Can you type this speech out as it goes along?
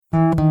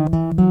Hello,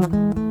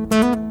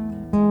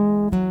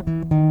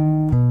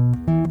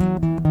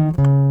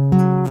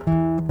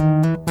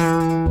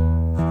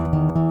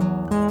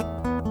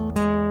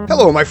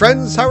 my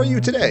friends. How are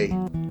you today?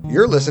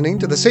 You're listening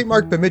to the St.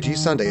 Mark Bemidji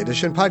Sunday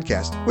Edition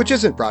podcast, which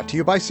isn't brought to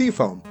you by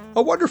Seafoam,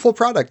 a wonderful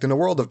product in a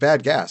world of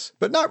bad gas,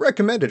 but not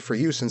recommended for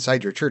use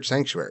inside your church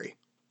sanctuary.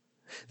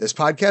 This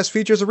podcast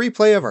features a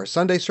replay of our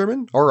Sunday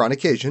sermon, or on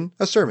occasion,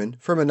 a sermon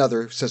from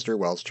another Sister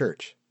Wells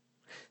church.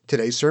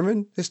 Today's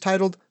sermon is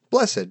titled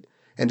Blessed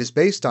and is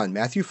based on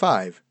Matthew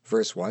 5,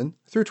 verse 1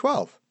 through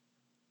 12.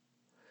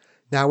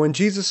 Now when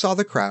Jesus saw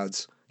the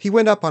crowds, he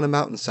went up on a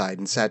mountainside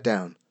and sat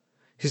down.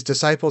 His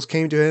disciples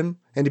came to him,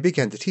 and he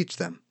began to teach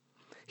them.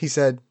 He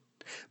said,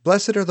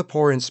 "Blessed are the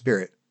poor in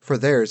spirit, for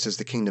theirs is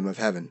the kingdom of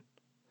heaven.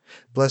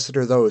 Blessed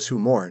are those who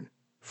mourn,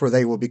 for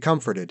they will be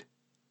comforted.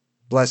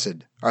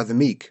 Blessed are the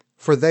meek,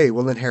 for they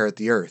will inherit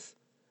the earth.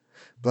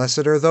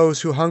 Blessed are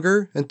those who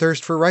hunger and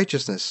thirst for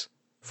righteousness,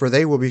 for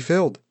they will be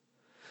filled.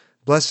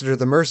 Blessed are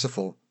the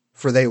merciful,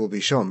 for they will be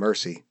shown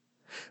mercy.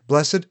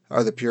 Blessed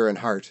are the pure in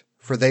heart,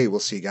 for they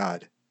will see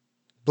God.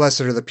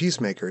 Blessed are the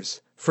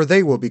peacemakers, for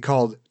they will be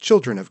called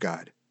children of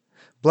God.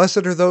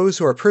 Blessed are those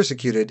who are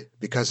persecuted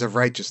because of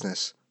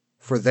righteousness,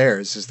 for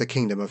theirs is the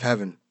kingdom of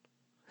heaven.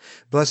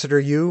 Blessed are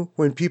you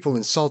when people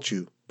insult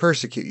you,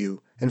 persecute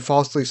you, and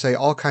falsely say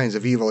all kinds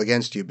of evil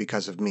against you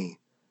because of me.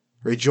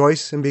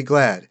 Rejoice and be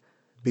glad,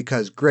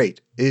 because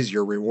great is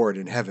your reward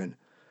in heaven.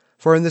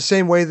 For in the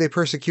same way they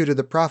persecuted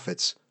the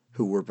prophets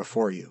who were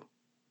before you."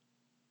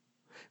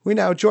 We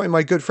now join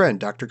my good friend,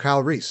 Dr.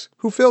 Kyle Reese,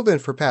 who filled in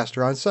for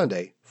Pastor on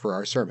Sunday for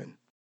our sermon.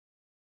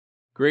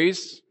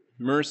 Grace,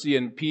 mercy,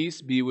 and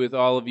peace be with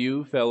all of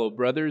you, fellow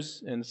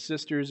brothers and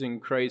sisters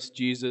in Christ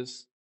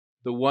Jesus,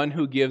 the one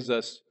who gives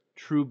us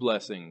true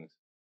blessings.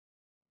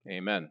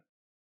 Amen.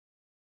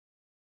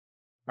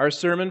 Our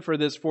sermon for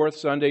this fourth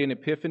Sunday in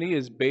Epiphany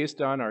is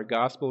based on our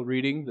gospel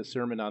reading, the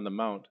Sermon on the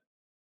Mount,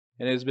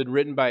 and has been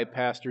written by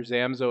Pastor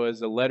Zamzo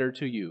as a letter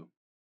to you.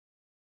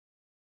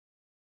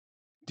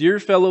 Dear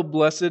fellow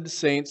blessed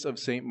saints of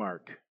St.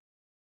 Mark,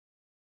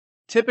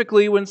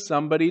 typically when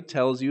somebody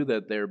tells you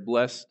that they're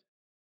blessed,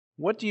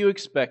 what do you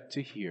expect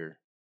to hear?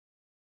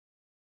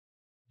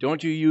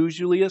 Don't you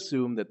usually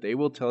assume that they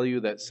will tell you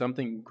that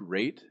something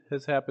great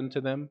has happened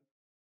to them?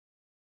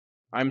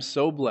 I'm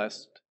so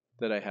blessed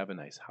that I have a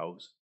nice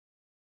house.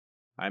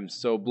 I'm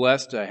so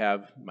blessed I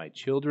have my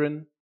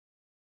children.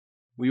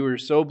 We were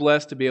so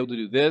blessed to be able to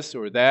do this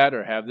or that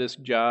or have this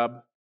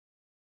job.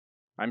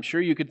 I'm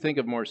sure you could think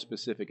of more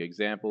specific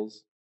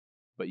examples,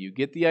 but you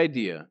get the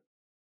idea.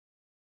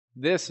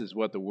 This is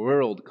what the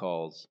world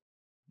calls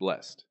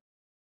blessed.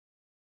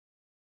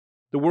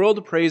 The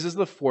world praises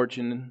the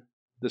fortunate,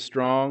 the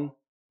strong,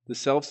 the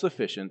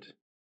self-sufficient.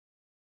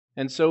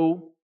 And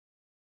so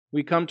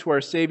we come to our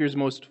Savior's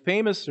most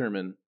famous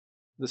sermon,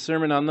 the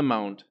Sermon on the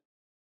Mount,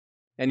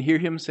 and hear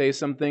him say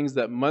some things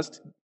that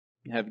must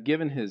have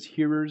given his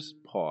hearers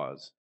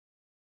pause.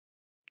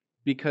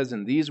 Because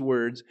in these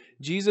words,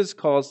 Jesus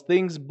calls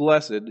things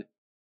blessed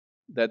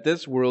that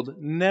this world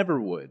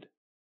never would.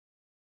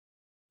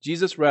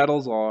 Jesus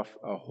rattles off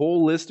a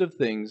whole list of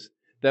things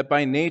that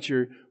by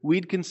nature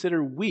we'd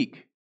consider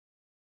weak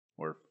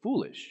or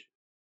foolish.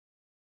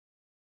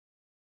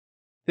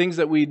 Things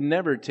that we'd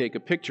never take a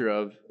picture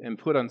of and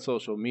put on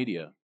social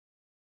media.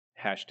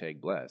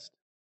 #blessed.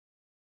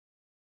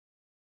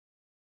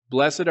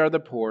 Blessed are the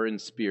poor in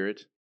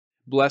spirit.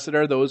 Blessed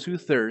are those who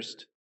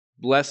thirst.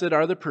 Blessed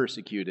are the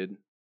persecuted.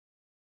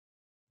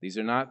 These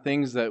are not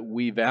things that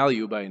we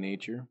value by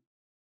nature.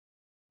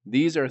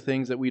 These are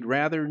things that we'd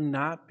rather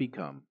not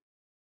become.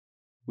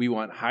 We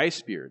want high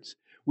spirits.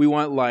 We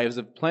want lives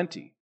of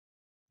plenty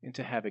and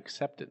to have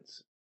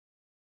acceptance.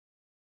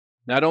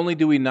 Not only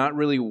do we not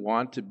really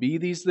want to be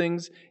these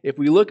things, if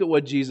we look at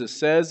what Jesus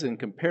says and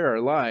compare our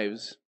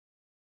lives,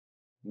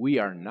 we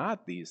are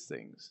not these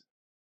things.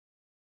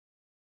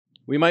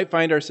 We might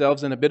find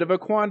ourselves in a bit of a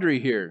quandary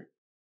here.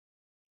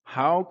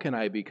 How can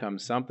I become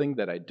something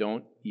that I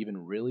don't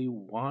even really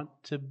want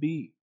to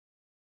be?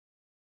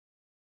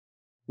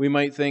 We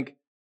might think,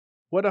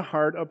 what a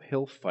hard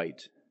uphill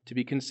fight to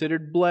be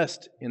considered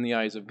blessed in the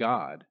eyes of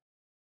God.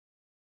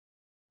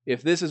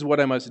 If this is what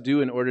I must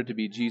do in order to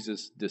be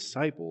Jesus'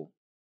 disciple,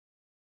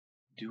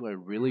 do I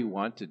really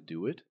want to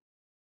do it?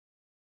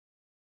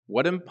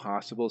 What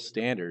impossible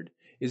standard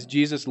is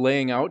Jesus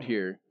laying out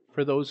here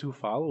for those who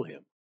follow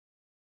him?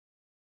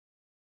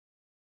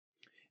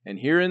 And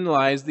herein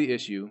lies the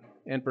issue,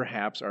 and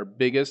perhaps our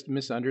biggest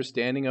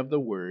misunderstanding of the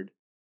word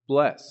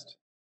blessed.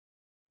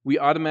 We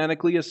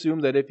automatically assume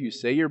that if you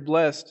say you're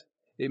blessed,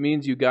 it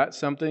means you got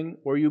something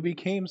or you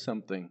became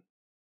something.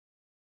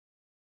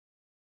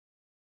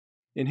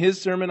 In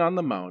his Sermon on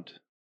the Mount,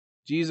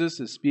 Jesus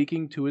is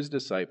speaking to his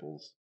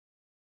disciples,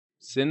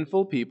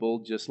 sinful people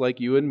just like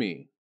you and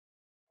me.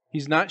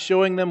 He's not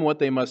showing them what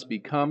they must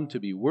become to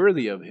be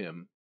worthy of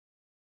him.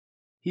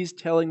 He's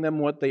telling them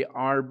what they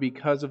are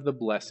because of the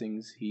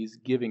blessings he's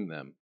giving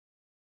them.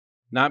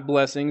 Not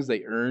blessings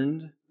they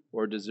earned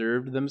or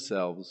deserved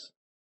themselves,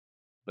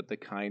 but the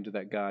kind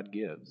that God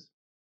gives.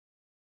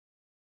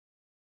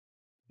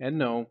 And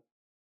no,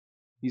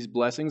 these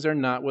blessings are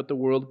not what the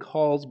world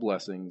calls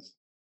blessings,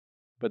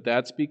 but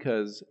that's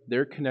because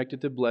they're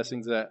connected to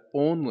blessings that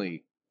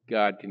only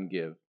God can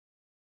give: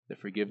 the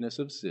forgiveness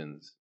of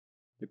sins,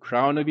 the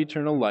crown of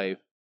eternal life,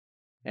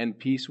 and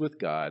peace with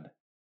God,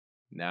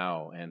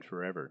 now and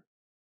forever.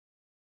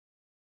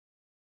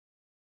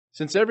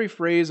 Since every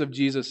phrase of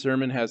Jesus'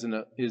 sermon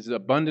is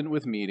abundant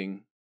with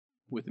meaning,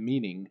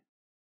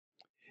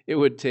 it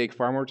would take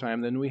far more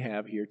time than we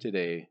have here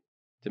today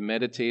to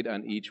meditate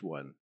on each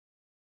one.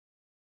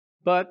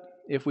 But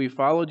if we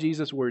follow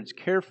Jesus' words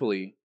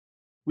carefully,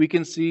 we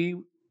can see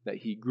that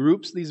he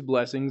groups these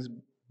blessings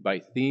by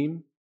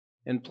theme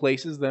and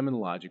places them in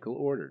logical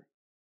order.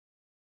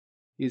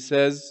 He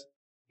says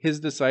his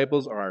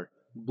disciples are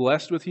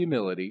blessed with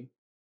humility,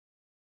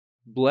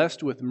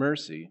 blessed with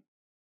mercy,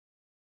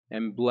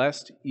 and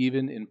blessed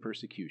even in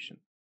persecution.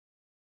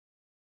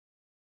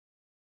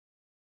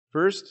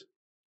 First,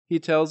 he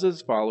tells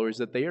his followers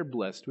that they are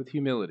blessed with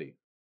humility.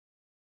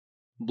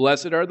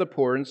 Blessed are the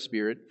poor in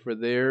spirit, for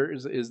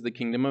theirs is the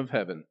kingdom of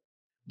heaven.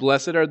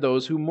 Blessed are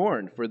those who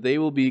mourn, for they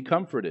will be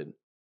comforted.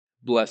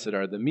 Blessed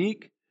are the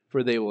meek,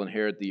 for they will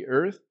inherit the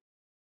earth.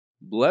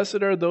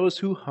 Blessed are those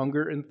who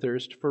hunger and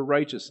thirst for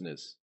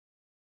righteousness,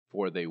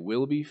 for they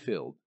will be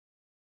filled.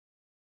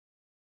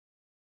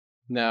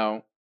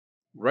 Now,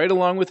 right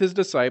along with his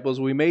disciples,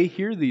 we may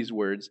hear these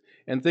words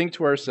and think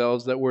to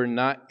ourselves that we're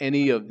not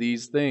any of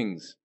these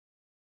things.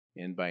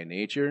 And by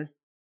nature,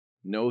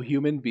 no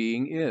human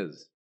being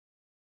is.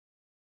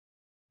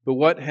 But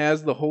what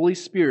has the Holy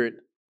Spirit,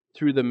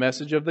 through the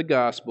message of the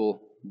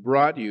gospel,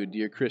 brought you,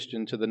 dear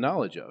Christian, to the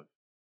knowledge of?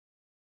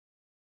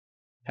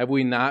 Have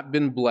we not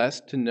been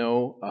blessed to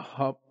know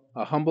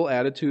a humble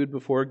attitude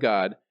before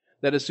God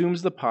that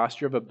assumes the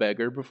posture of a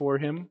beggar before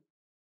him?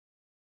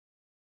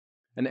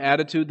 An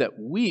attitude that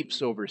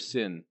weeps over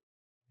sin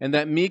and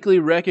that meekly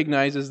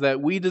recognizes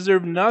that we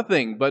deserve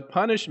nothing but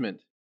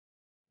punishment.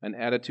 An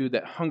attitude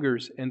that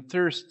hungers and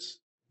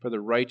thirsts for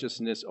the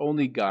righteousness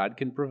only God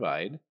can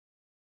provide.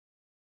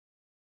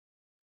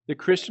 The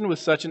Christian with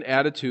such an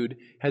attitude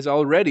has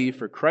already,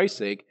 for Christ's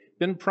sake,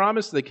 been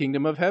promised the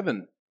kingdom of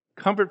heaven,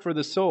 comfort for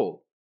the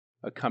soul,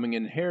 a coming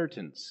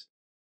inheritance,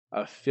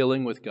 a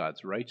filling with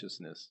God's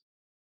righteousness.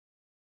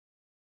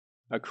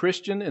 A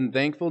Christian in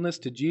thankfulness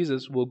to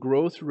Jesus will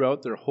grow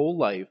throughout their whole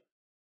life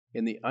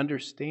in the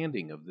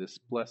understanding of this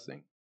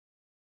blessing.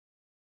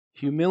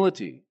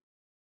 Humility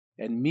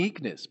and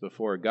meekness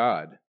before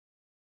God.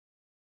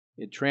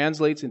 It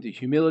translates into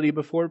humility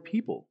before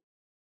people,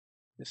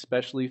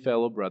 especially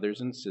fellow brothers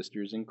and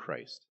sisters in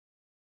Christ.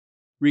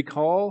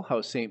 Recall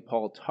how St.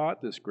 Paul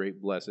taught this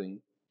great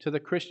blessing to the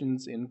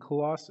Christians in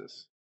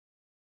Colossus.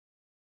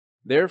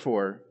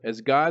 Therefore,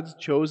 as God's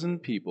chosen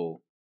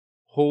people,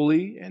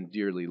 holy and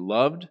dearly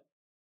loved,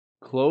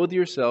 clothe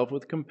yourself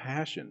with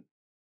compassion,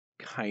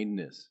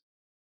 kindness,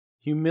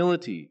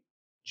 humility,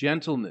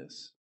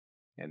 gentleness,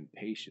 and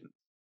patience.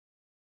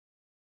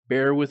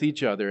 Bear with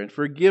each other and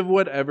forgive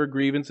whatever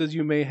grievances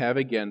you may have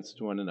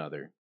against one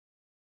another.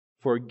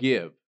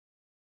 Forgive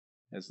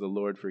as the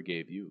Lord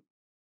forgave you.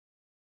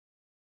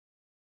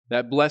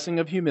 That blessing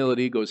of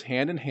humility goes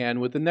hand in hand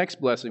with the next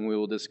blessing we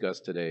will discuss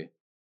today,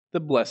 the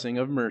blessing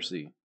of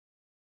mercy.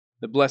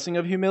 The blessing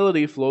of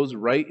humility flows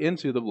right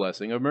into the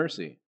blessing of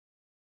mercy.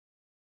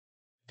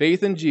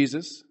 Faith in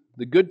Jesus,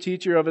 the good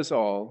teacher of us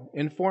all,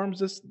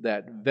 informs us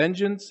that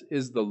vengeance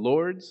is the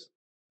Lord's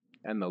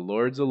and the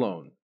Lord's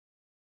alone.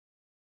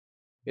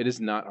 It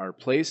is not our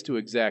place to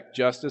exact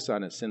justice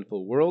on a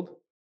sinful world.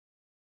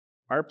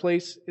 Our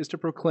place is to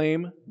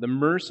proclaim the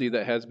mercy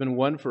that has been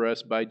won for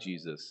us by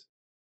Jesus.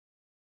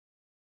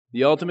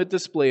 The ultimate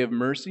display of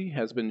mercy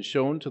has been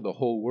shown to the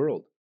whole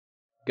world.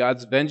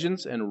 God's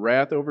vengeance and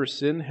wrath over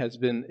sin has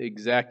been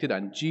exacted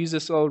on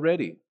Jesus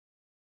already.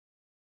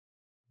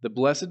 The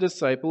blessed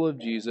disciple of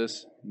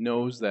Jesus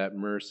knows that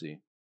mercy.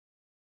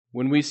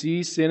 When we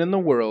see sin in the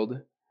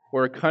world,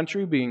 or a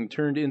country being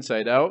turned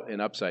inside out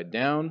and upside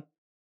down,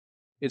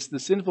 it's the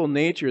sinful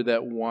nature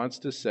that wants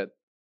to set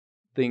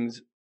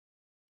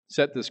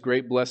this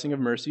great blessing of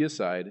mercy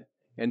aside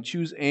and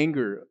choose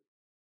anger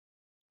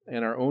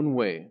in our own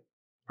way,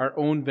 our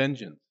own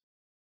vengeance.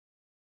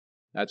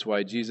 That's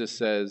why Jesus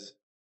says,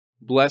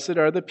 "Blessed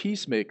are the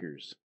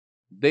peacemakers.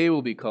 They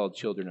will be called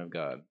children of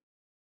God."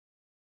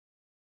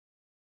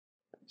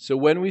 So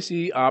when we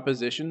see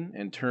opposition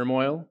and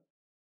turmoil,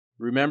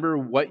 remember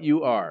what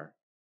you are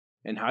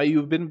and how you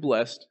have been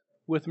blessed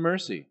with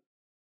mercy.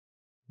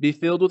 Be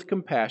filled with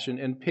compassion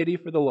and pity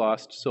for the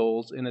lost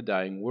souls in a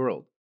dying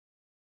world.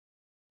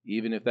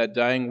 Even if that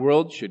dying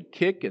world should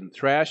kick and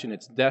thrash in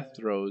its death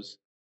throes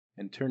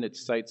and turn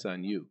its sights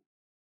on you.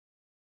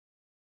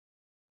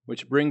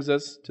 Which brings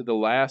us to the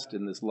last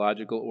in this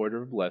logical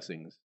order of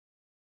blessings.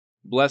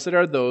 Blessed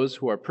are those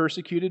who are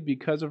persecuted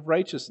because of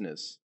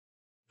righteousness,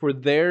 for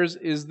theirs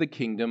is the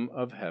kingdom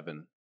of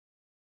heaven.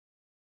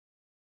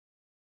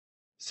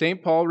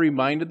 St. Paul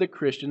reminded the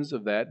Christians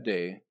of that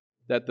day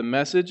that the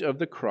message of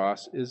the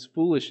cross is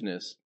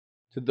foolishness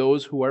to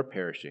those who are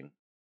perishing.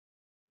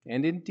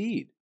 And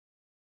indeed,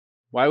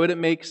 Why would it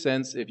make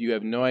sense if you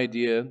have no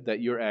idea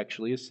that you're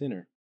actually a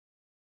sinner?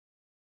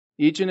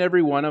 Each and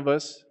every one of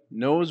us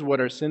knows what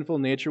our sinful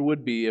nature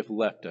would be if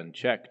left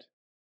unchecked.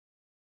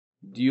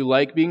 Do you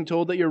like being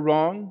told that you're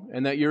wrong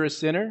and that you're a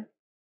sinner?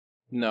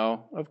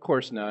 No, of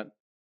course not.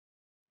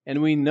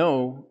 And we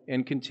know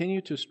and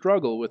continue to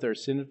struggle with our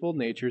sinful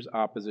nature's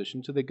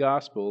opposition to the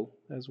gospel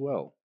as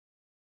well.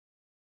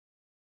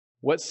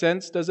 What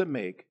sense does it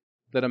make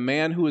that a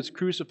man who was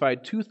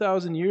crucified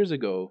 2,000 years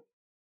ago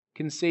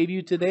can save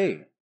you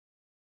today?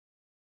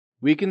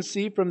 We can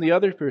see from the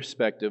other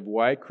perspective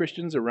why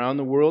Christians around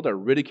the world are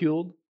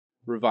ridiculed,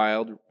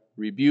 reviled,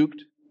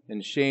 rebuked,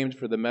 and shamed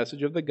for the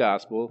message of the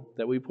gospel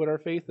that we put our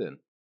faith in.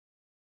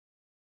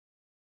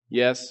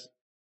 Yes,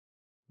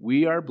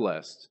 we are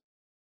blessed,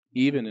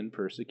 even in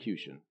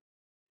persecution,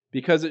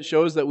 because it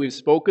shows that we've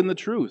spoken the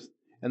truth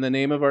in the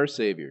name of our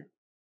Savior.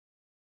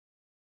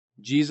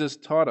 Jesus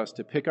taught us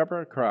to pick up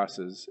our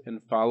crosses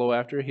and follow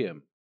after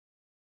Him.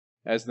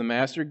 As the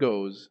Master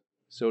goes,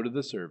 so do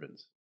the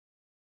servants.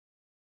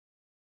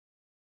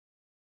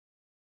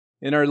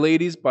 In our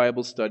ladies'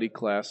 Bible study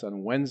class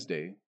on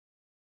Wednesday,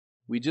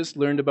 we just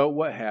learned about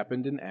what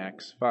happened in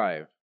Acts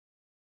 5.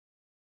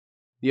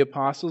 The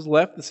apostles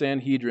left the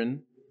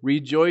Sanhedrin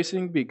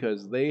rejoicing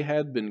because they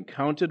had been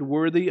counted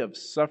worthy of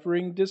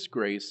suffering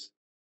disgrace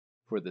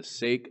for the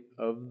sake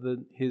of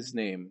His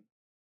name.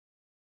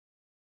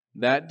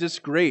 That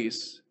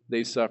disgrace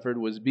they suffered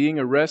was being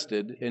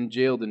arrested and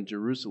jailed in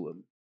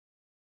Jerusalem.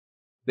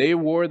 They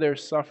wore their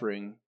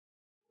suffering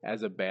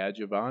as a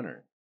badge of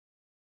honor.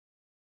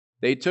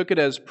 They took it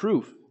as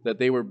proof that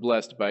they were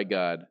blessed by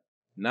God,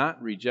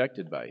 not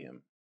rejected by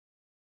Him.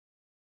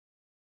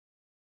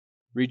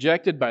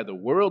 Rejected by the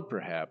world,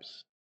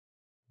 perhaps,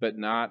 but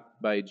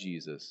not by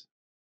Jesus.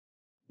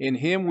 In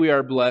Him we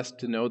are blessed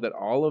to know that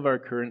all of our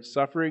current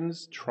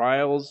sufferings,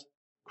 trials,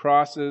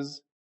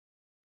 crosses,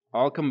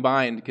 all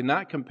combined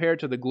cannot compare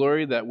to the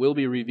glory that will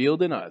be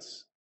revealed in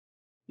us,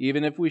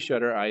 even if we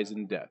shut our eyes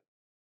in death.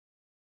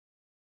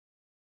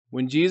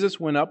 When Jesus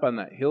went up on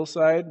that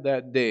hillside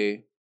that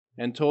day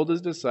and told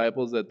His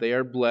disciples that they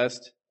are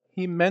blessed,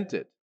 He meant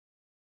it.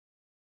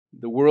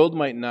 The world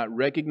might not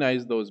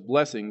recognize those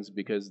blessings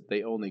because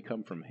they only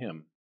come from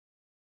Him.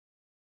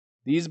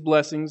 These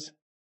blessings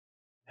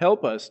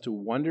help us to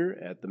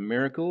wonder at the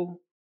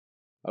miracle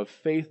of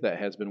faith that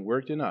has been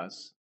worked in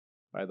us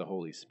by the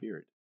Holy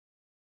Spirit.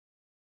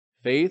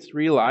 Faith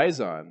relies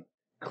on,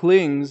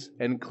 clings,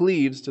 and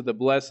cleaves to the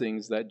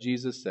blessings that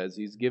Jesus says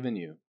He's given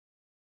you.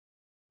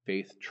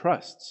 Faith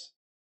trusts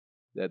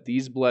that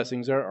these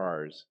blessings are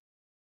ours,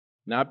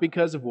 not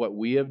because of what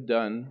we have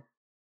done,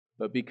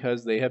 but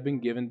because they have been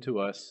given to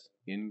us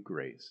in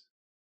grace.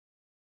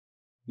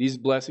 These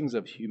blessings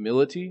of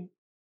humility,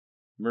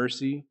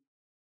 mercy,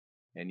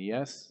 and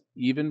yes,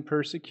 even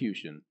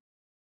persecution,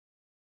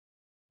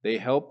 they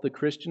help the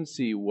Christian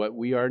see what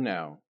we are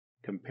now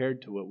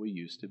compared to what we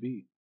used to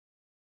be.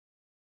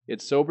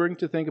 It's sobering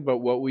to think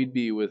about what we'd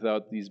be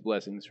without these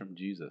blessings from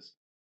Jesus.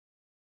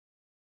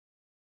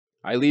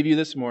 I leave you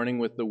this morning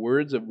with the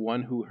words of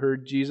one who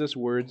heard Jesus'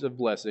 words of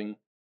blessing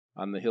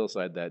on the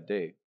hillside that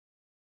day.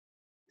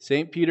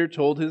 St. Peter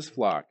told his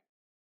flock,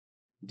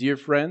 "Dear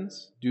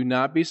friends, do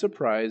not be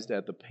surprised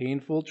at the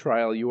painful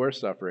trial you are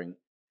suffering,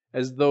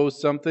 as though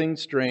something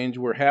strange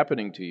were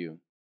happening to you.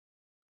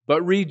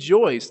 But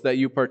rejoice that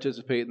you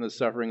participate in the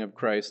suffering of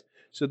Christ,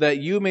 so that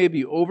you may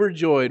be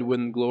overjoyed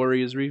when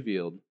glory is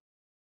revealed.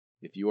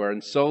 If you are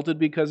insulted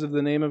because of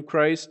the name of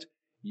Christ,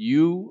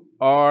 you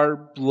are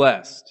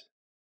blessed,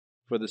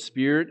 for the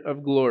Spirit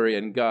of glory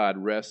and God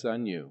rests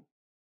on you."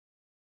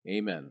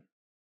 Amen.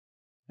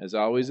 As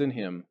always in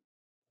Him,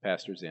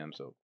 Pastor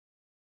Zamso.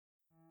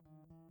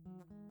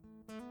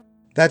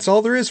 That's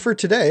all there is for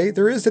today.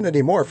 There isn't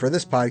any more for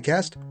this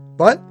podcast.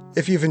 But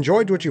if you've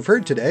enjoyed what you've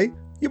heard today,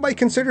 you might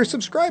consider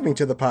subscribing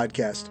to the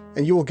podcast,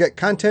 and you will get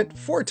content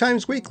 4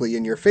 times weekly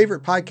in your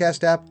favorite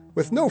podcast app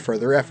with no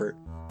further effort.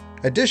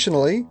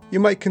 Additionally, you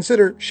might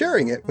consider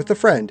sharing it with a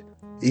friend.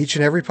 Each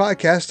and every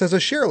podcast has a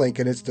share link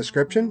in its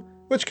description,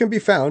 which can be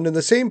found in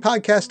the same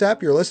podcast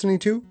app you're listening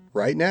to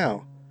right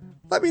now.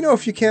 Let me know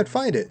if you can't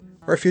find it,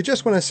 or if you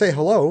just want to say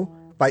hello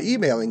by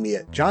emailing me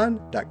at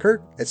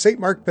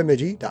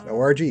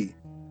john.kirk@stmarkbemidji.org.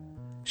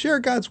 Share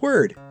God's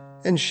Word,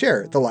 and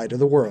share the light of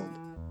the world.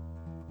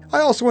 I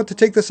also want to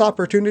take this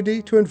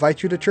opportunity to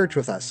invite you to church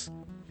with us.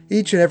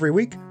 Each and every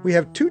week, we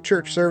have 2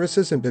 church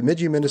services in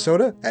Bemidji,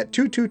 Minnesota at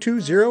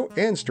 2220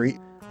 Ann Street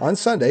on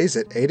Sundays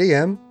at 8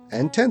 a.m.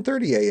 and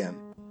 10:30 a.m.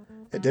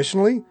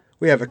 Additionally,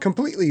 we have a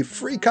completely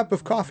free cup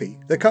of coffee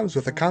that comes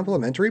with a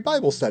complimentary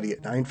Bible study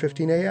at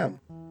 9:15 a.m.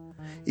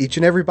 Each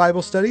and every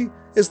Bible study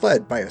is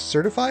led by a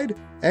certified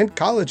and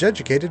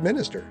college-educated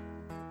minister.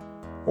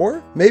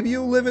 Or maybe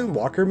you live in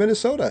Walker,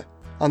 Minnesota.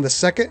 On the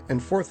 2nd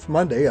and 4th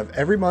Monday of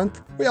every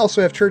month, we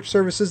also have church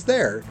services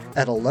there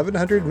at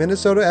 1100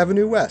 Minnesota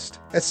Avenue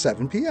West at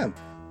 7 p.m.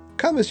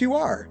 Come as you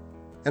are,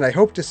 and I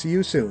hope to see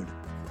you soon.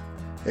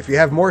 If you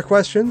have more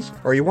questions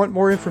or you want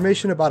more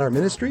information about our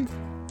ministry,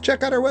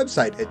 check out our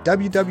website at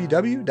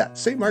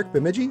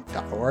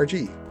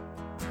www.stmarkbemidji.org.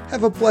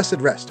 Have a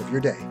blessed rest of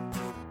your day.